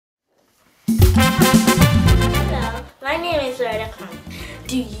name is Loreta.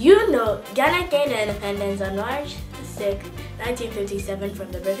 Do you know Ghana gained independence on March 6, 1957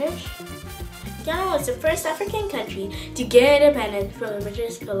 from the British? Ghana was the first African country to gain independence from the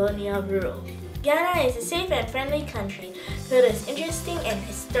British colonial rule. Ghana is a safe and friendly country filled with interesting and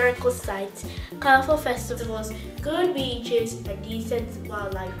historical sites, colorful festivals, good beaches, and decent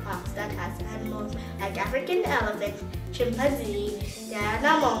wildlife parks that has animals like African elephant, chimpanzee,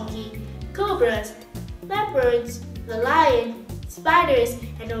 Guyana monkey, cobras, leopards, the lion, spiders,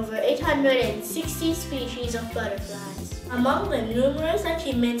 and over 860 species of butterflies. Among the numerous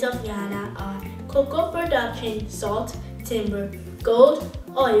achievements of Ghana are cocoa production, salt, timber, gold,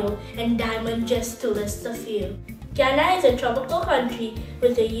 oil, and diamond, just to list a few. Ghana is a tropical country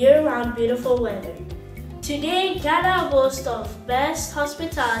with a year-round beautiful weather. Today, Ghana boasts of best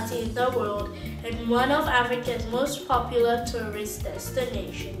hospitality in the world and one of Africa's most popular tourist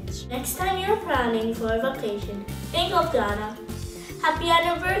destinations. Next time you're planning for a vacation, think of Ghana. Happy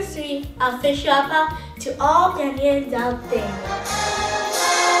anniversary, Afishapa, to all Ghanaians out there.